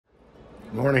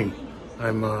Morning.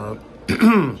 I'm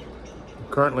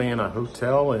currently in a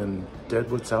hotel in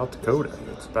Deadwood, South Dakota.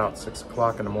 It's about 6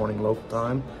 o'clock in the morning local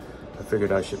time. I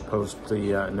figured I should post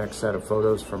the next set of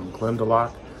photos from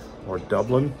Glendalough or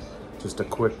Dublin. Just a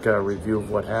quick review of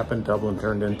what happened. Dublin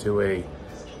turned into a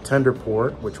tender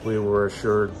port, which we were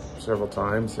assured several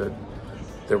times that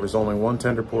there was only one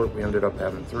tender port. We ended up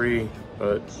having 3,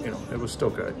 but you know, it was still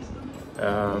good.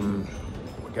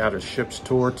 We got a ship's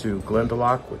tour to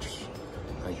Glendalough, which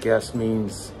I guess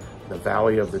means the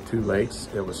Valley of the Two Lakes.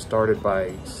 It was started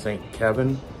by St.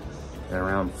 Kevin in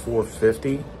around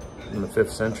 450 in the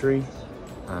 5th century.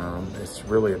 It's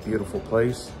really a beautiful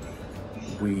place.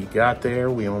 We got there,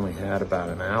 we only had about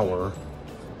an hour,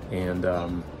 and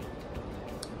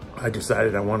I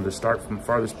decided I wanted to start from the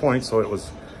farthest point, so it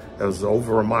was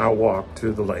over a mile walk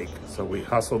to the lake. So we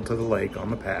hustled to the lake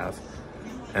on the path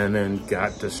and then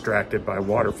got distracted by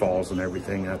waterfalls and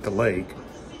everything at the lake.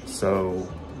 So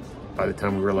by the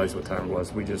time we realized what time it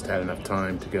was, we just had enough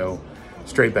time to go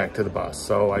straight back to the bus.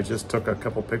 So I just took a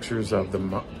couple pictures of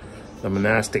the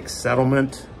monastic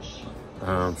settlement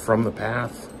from the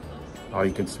path. All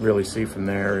you can really see from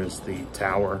there is the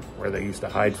tower where they used to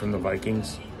hide from the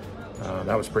Vikings.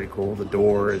 That was pretty cool. The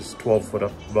door is 12 foot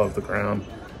up above the ground.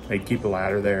 They'd keep a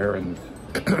ladder there, and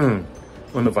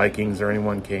when the Vikings or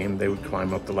anyone came, they would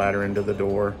climb up the ladder into the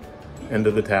door,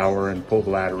 into the tower, and pull the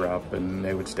ladder up, and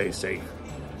they would stay safe.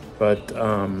 But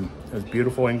it was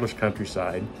beautiful English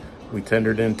countryside. We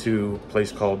tendered into a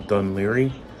place called Dun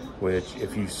Laoghaire, which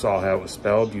if you saw how it was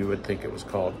spelled, you would think it was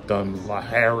called Dun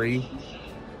Laoghaire,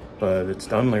 but it's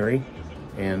Dun Laoghaire.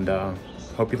 And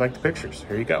hope you like the pictures.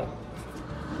 Here you go.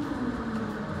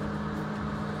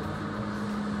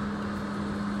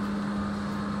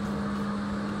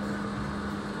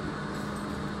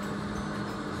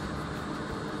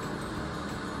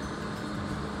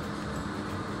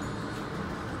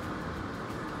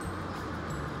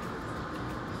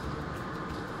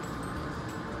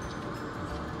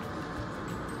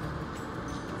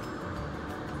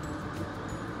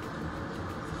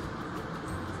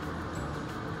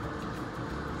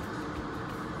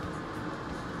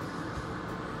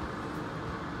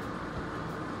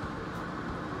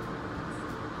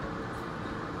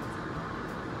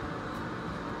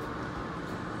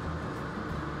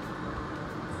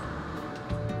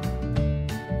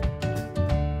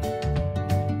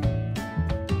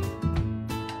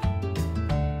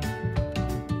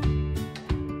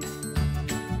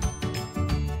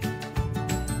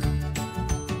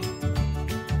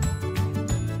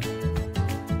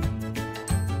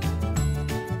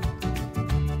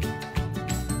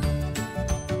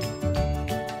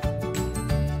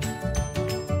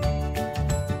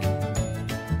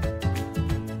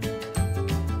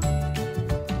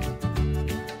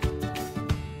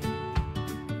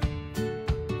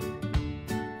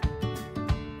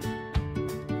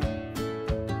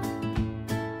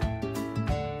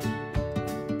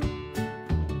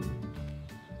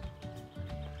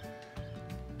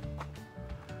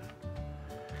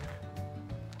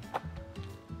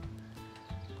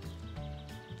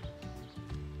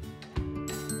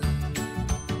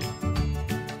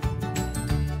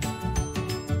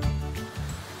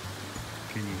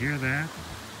 Can you hear that?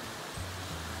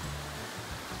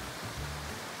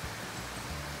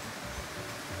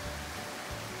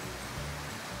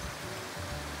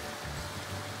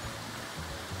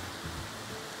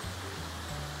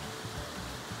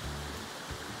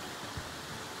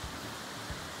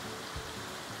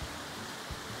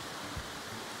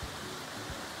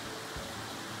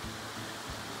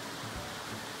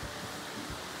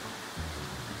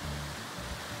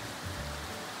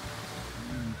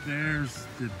 There's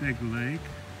the big lake,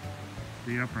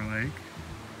 the upper lake.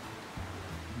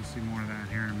 You'll see more of that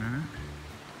here in a minute.